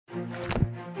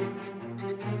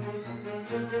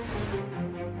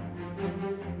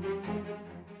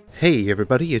Hey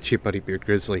everybody, it's your buddy Beard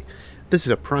Grizzly. This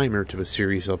is a primer to a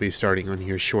series I'll be starting on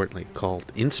here shortly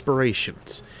called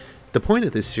Inspirations. The point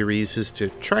of this series is to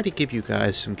try to give you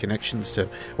guys some connections to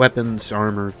weapons,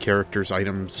 armor, characters,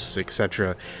 items,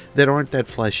 etc. that aren't that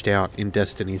fleshed out in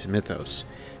Destiny's mythos.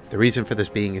 The reason for this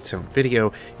being its own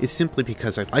video is simply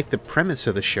because I'd like the premise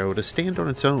of the show to stand on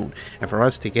its own and for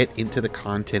us to get into the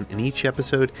content in each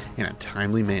episode in a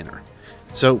timely manner.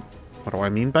 So, what do I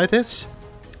mean by this?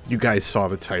 You guys saw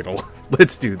the title.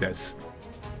 Let's do this.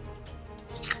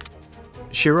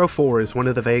 SHIRO-4 is one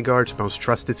of the Vanguard's most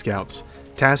trusted scouts.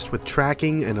 Tasked with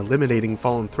tracking and eliminating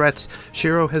fallen threats,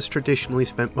 Shiro has traditionally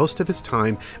spent most of his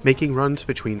time making runs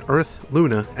between Earth,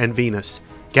 Luna, and Venus,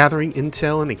 gathering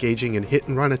intel and engaging in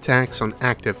hit-and-run attacks on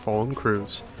active fallen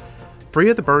crews. Free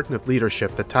of the burden of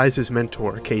leadership that ties his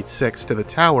mentor, Kate 6, to the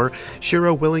tower,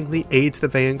 Shiro willingly aids the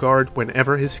Vanguard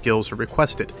whenever his skills are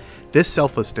requested. This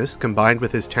selflessness, combined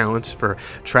with his talents for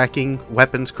tracking,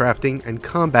 weapons crafting, and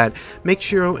combat, makes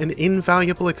Shiro an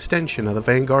invaluable extension of the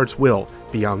Vanguard's will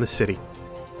beyond the city.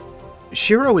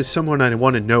 Shiro is someone I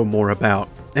want to know more about.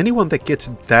 Anyone that gets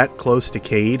that close to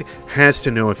Cade has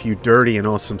to know a few dirty and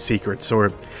awesome secrets,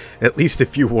 or at least a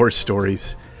few war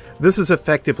stories. This is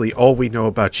effectively all we know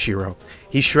about Shiro.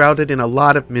 He's shrouded in a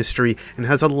lot of mystery and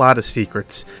has a lot of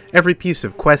secrets. Every piece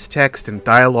of quest text and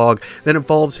dialogue that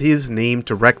involves his name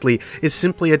directly is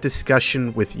simply a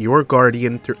discussion with your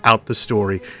guardian throughout the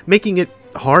story, making it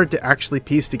hard to actually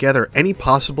piece together any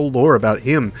possible lore about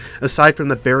him, aside from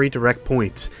the very direct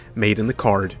points made in the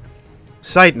card.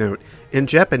 Side note, in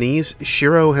Japanese,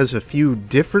 Shiro has a few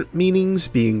different meanings,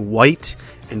 being white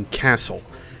and castle.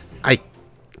 I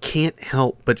can't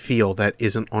help but feel that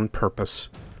isn't on purpose.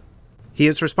 He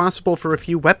is responsible for a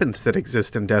few weapons that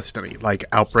exist in Destiny, like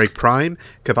Outbreak Prime,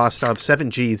 Kvastov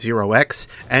 7G0X,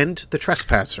 and the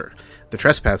Trespasser. The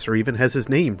Trespasser even has his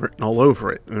name written all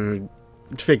over it,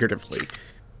 figuratively.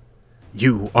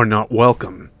 You are not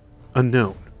welcome.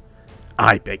 Unknown.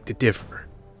 I beg to differ.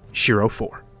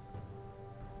 SHIRO-4.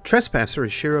 Trespasser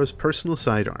is Shiro's personal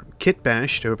sidearm,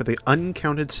 kit-bashed over the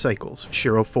uncounted cycles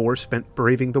SHIRO-4 spent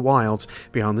braving the wilds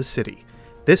beyond the city.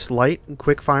 This light and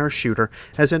quick-fire shooter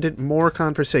has ended more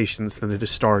conversations than it has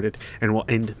started, and will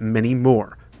end many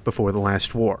more before the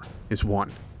last war is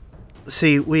won.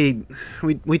 See, we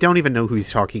don't even know who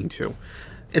he's talking to.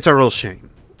 It's a real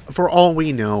shame. For all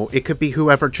we know, it could be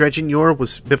whoever Dredgenyor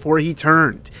was before he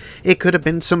turned. It could have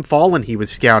been some Fallen he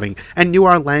was scouting and knew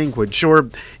our language, or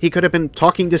he could have been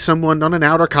talking to someone on an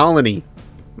outer colony.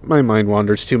 My mind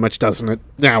wanders too much, doesn't it?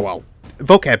 Ah, well.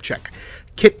 Vocab check.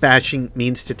 Kit bashing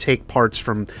means to take parts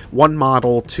from one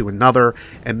model to another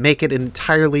and make it an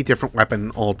entirely different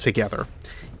weapon altogether.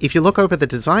 If you look over the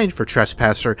design for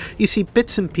Trespasser, you see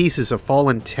bits and pieces of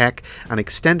Fallen tech, an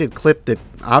extended clip that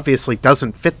obviously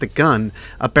doesn't fit the gun,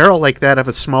 a barrel like that of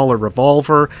a smaller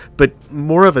revolver, but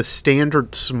more of a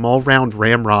standard small round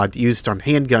ramrod used on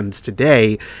handguns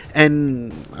today,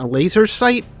 and a laser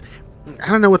sight? I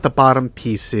don't know what the bottom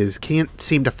piece is, can't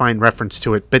seem to find reference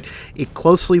to it, but it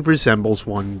closely resembles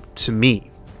one to me.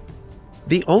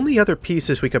 The only other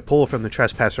pieces we could pull from the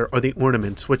Trespasser are the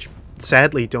ornaments, which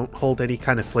sadly don't hold any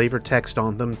kind of flavor text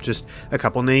on them, just a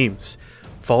couple names.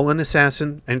 Fallen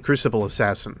Assassin and Crucible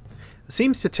Assassin. It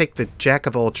seems to take the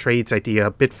jack-of-all-trades idea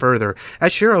a bit further,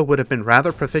 as Shiro would have been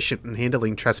rather proficient in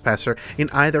handling Trespasser in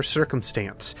either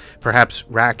circumstance, perhaps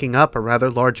racking up a rather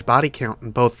large body count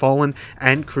in both Fallen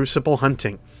and Crucible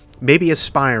hunting, maybe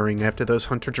aspiring after those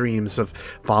hunter dreams of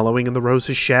following in the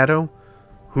Rose's shadow?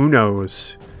 Who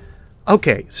knows?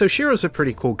 Okay, so Shiro's a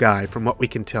pretty cool guy from what we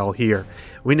can tell here.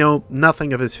 We know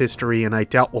nothing of his history, and I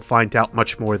doubt we'll find out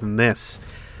much more than this.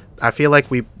 I feel like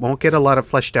we won't get a lot of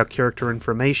fleshed out character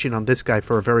information on this guy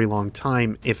for a very long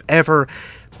time, if ever,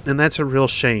 and that's a real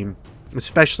shame,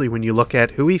 especially when you look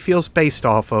at who he feels based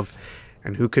off of,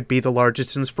 and who could be the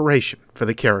largest inspiration for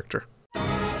the character.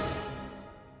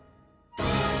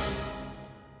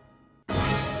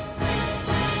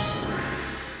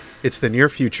 It's the near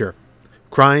future.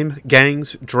 Crime,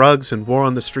 gangs, drugs, and war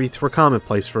on the streets were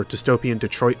commonplace for dystopian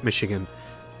Detroit, Michigan.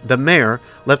 The mayor,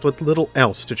 left with little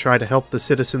else to try to help the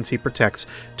citizens he protects,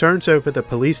 turns over the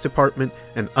police department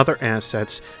and other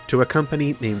assets to a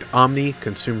company named Omni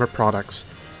Consumer Products.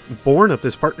 Born of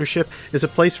this partnership is a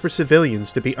place for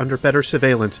civilians to be under better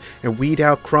surveillance and weed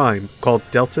out crime called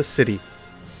Delta City.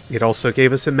 It also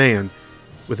gave us a man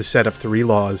with a set of 3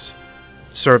 laws.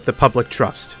 Serve the public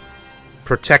trust.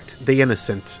 Protect the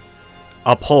innocent.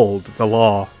 Uphold the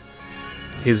law.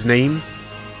 His name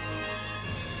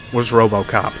was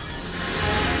RoboCop.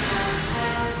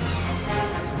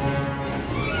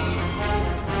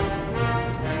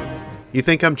 You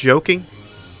think I'm joking?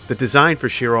 The design for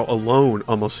Shiro alone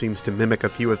almost seems to mimic a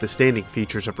few of the standing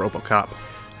features of RoboCop.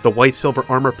 The white silver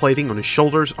armor plating on his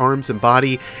shoulders, arms, and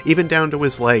body, even down to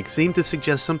his legs, seem to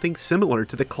suggest something similar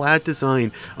to the clad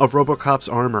design of RoboCop's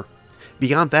armor.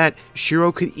 Beyond that,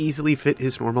 Shiro could easily fit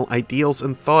his normal ideals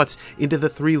and thoughts into the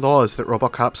 3 laws that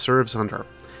RoboCop serves under.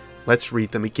 Let's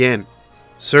read them again.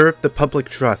 Serve the public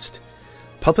trust.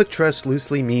 Public trust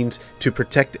loosely means to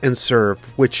protect and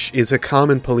serve, which is a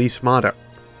common police motto.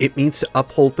 It means to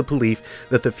uphold the belief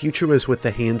that the future is with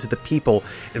the hands of the people,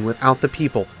 and without the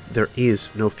people, there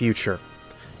is no future.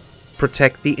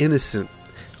 Protect the innocent.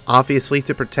 Obviously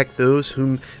to protect those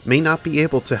who may not be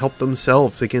able to help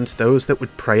themselves against those that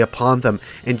would prey upon them,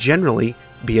 and generally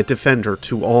be a defender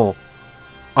to all.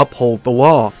 Uphold the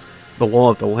law. The law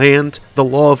of the land, the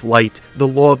law of light, the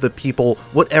law of the people,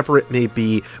 whatever it may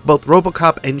be, both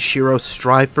RoboCop and Shiro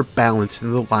strive for balance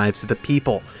in the lives of the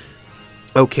people.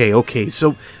 Okay,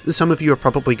 so some of you are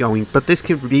probably going, but this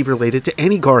can be related to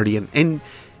any Guardian, and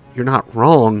you're not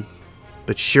wrong,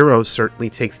 but Shiro certainly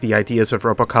takes the ideas of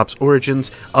RoboCop's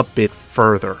origins a bit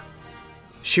further.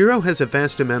 Shiro has a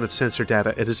vast amount of sensor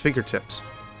data at his fingertips.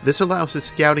 This allows his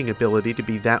scouting ability to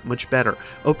be that much better,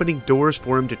 opening doors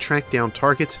for him to track down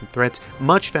targets and threats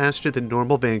much faster than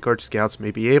normal Vanguard scouts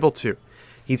may be able to.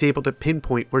 He's able to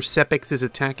pinpoint where Sepix is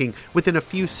attacking within a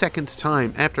few seconds'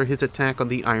 time after his attack on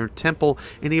the Iron Temple,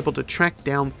 and able to track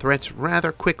down threats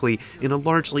rather quickly in a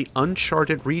largely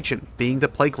uncharted region, being the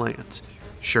Plaguelands.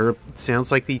 Sure, it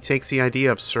sounds like he takes the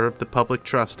idea of serve the public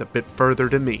trust a bit further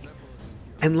to me.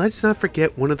 And let's not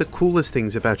forget one of the coolest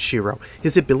things about Shiro,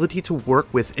 his ability to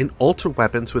work with and alter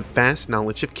weapons with vast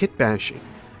knowledge of kit bashing.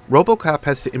 RoboCop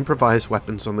has to improvise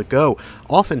weapons on the go,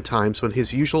 oftentimes when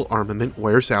his usual armament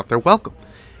wears out their welcome.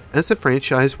 As the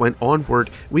franchise went onward,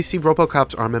 we see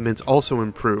RoboCop's armaments also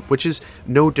improve, which is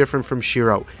no different from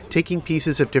Shiro, taking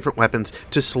pieces of different weapons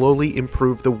to slowly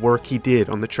improve the work he did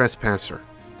on the Trespasser.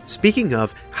 Speaking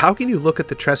of, how can you look at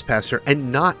the Trespasser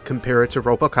and not compare it to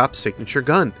RoboCop's signature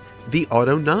gun, the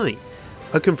Auto 9?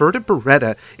 A converted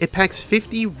Beretta, it packs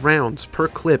 50 rounds per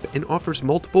clip and offers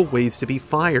multiple ways to be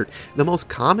fired, the most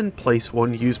commonplace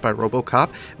one used by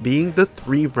RoboCop being the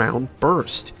 3-round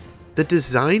burst. The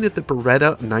design of the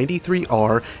Beretta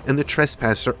 93R and the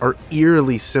Trespasser are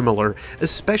eerily similar,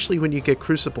 especially when you get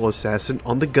Crucible Assassin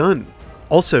on the gun.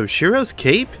 Also, Shiro's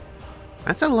cape?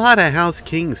 That's a lot of House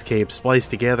King's capes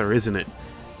spliced together, isn't it?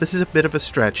 This is a bit of a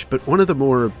stretch, but one of the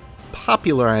more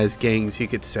popularized gangs, you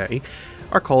could say,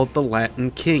 are called the Latin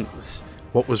Kings.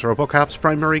 What was RoboCop's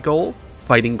primary goal?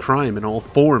 Fighting crime in all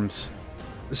forms.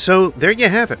 So there you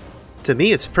have it. To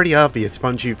me, it's pretty obvious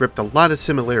Bungie ripped a lot of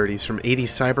similarities from 80s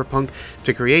cyberpunk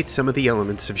to create some of the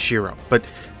elements of Shiro, but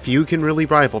few can really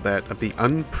rival that of the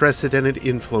unprecedented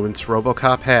influence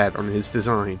RoboCop had on his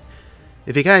design.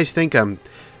 If you guys think I'm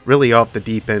really off the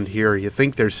deep end here, you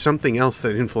think there's something else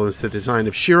that influenced the design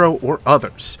of Shiro or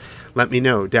others, let me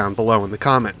know down below in the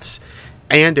comments.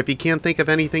 And if you can't think of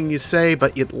anything you say,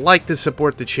 but you'd like to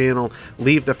support the channel,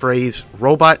 leave the phrase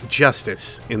Robot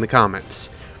Justice in the comments.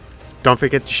 Don't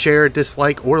forget to share,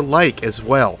 dislike, or like as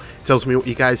well. It tells me what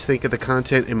you guys think of the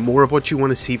content and more of what you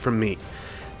want to see from me.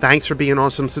 Thanks for being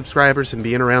awesome subscribers and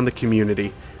being around the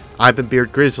community. I've been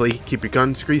Beard Grizzly. Keep your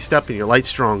guns greased up and your lights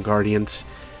strong, Guardians.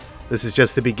 This is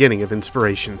just the beginning of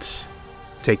Inspirations.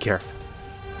 Take care.